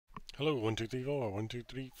Hello, 1 2 3 4, 1 2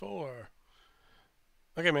 3 4.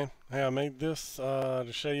 Okay, man. Hey, I made this to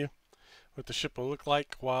show you what the ship will look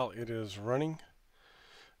like while it is running.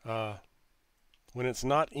 Uh, when it's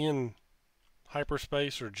not in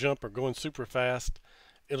hyperspace or jump or going super fast,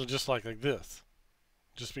 it'll just like this.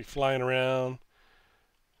 Just be flying around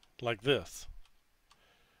like this.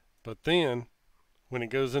 But then, when it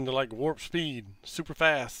goes into like warp speed, super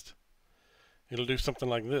fast, it'll do something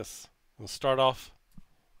like this. It'll start off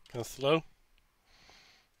kind of slow.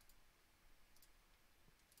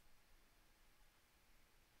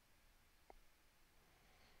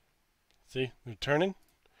 See, they're turning,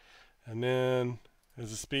 and then as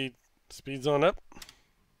the speeds on up,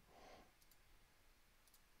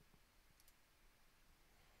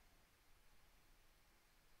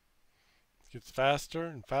 it gets faster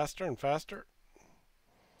and faster and faster,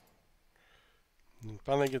 and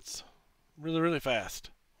finally gets really, really fast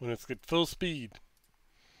when it's at full speed.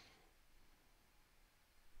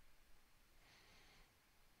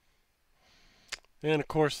 And of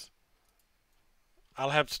course,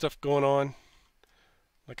 I'll have stuff going on,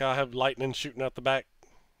 like I'll have lightning shooting out the back,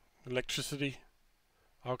 electricity,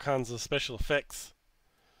 all kinds of special effects,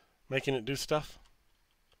 making it do stuff.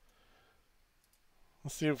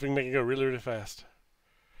 Let's see if we can make it go really, really fast.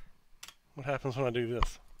 What happens when I do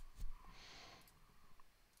this?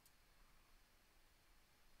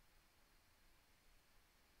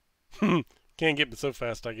 Can't get it so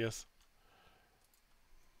fast, I guess.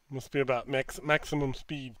 Must be about maximum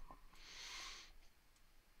speed.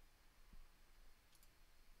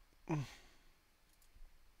 So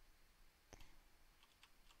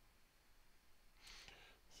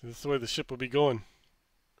this is the way the ship will be going.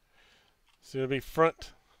 So it'll be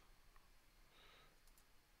front.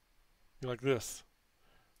 Be like this.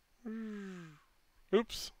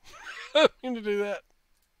 Oops. I didn't mean to do that.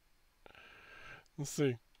 Let's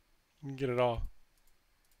see. We can get it all.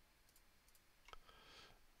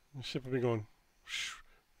 The ship will be going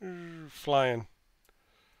flying.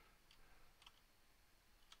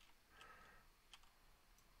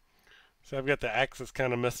 So I've got the axis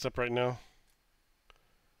kind of messed up right now.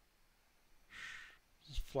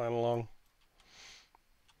 Just flying along.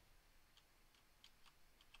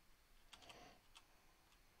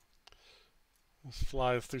 Just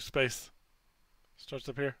flies through space. Starts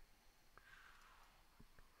up here.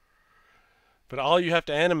 But all you have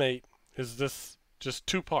to animate is this, just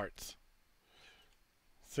two parts.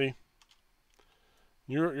 See?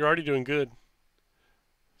 You're already doing good.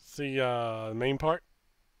 See the main part?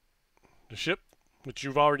 The ship, which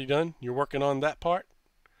you've already done. You're working on that part.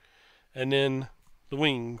 And then the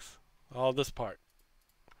wings. All this part.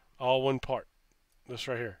 All one part. This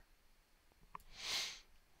right here.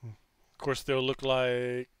 Of course, they'll look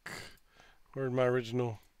like... Where'd my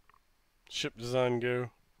original ship design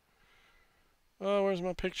go? Oh, where's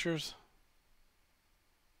my pictures?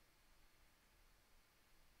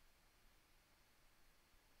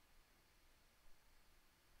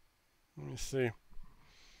 Let me see.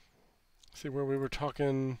 See where we were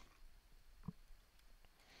talking.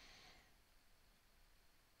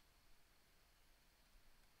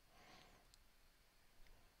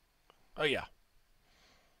 Oh, yeah.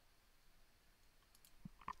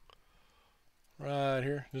 Right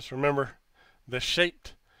here. Just remember the shape.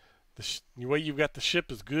 The way you've got the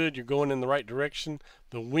ship is good. You're going in the right direction.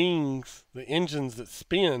 The wings, the engines that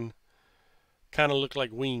spin, kind of look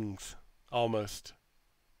like wings, almost.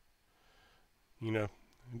 You know,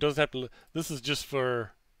 it doesn't have to look. This is just to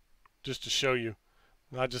show you.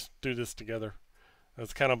 I just do this together.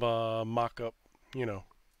 It's kind of a mock-up, you know,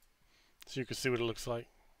 so you can see what it looks like.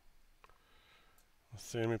 Let's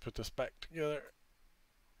see. Let me put this back together.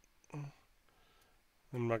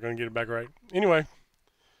 I'm not going to get it back right. Anyway.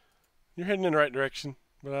 You're heading in the right direction,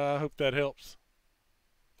 but I hope that helps.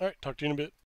 Alright, talk to you in a bit.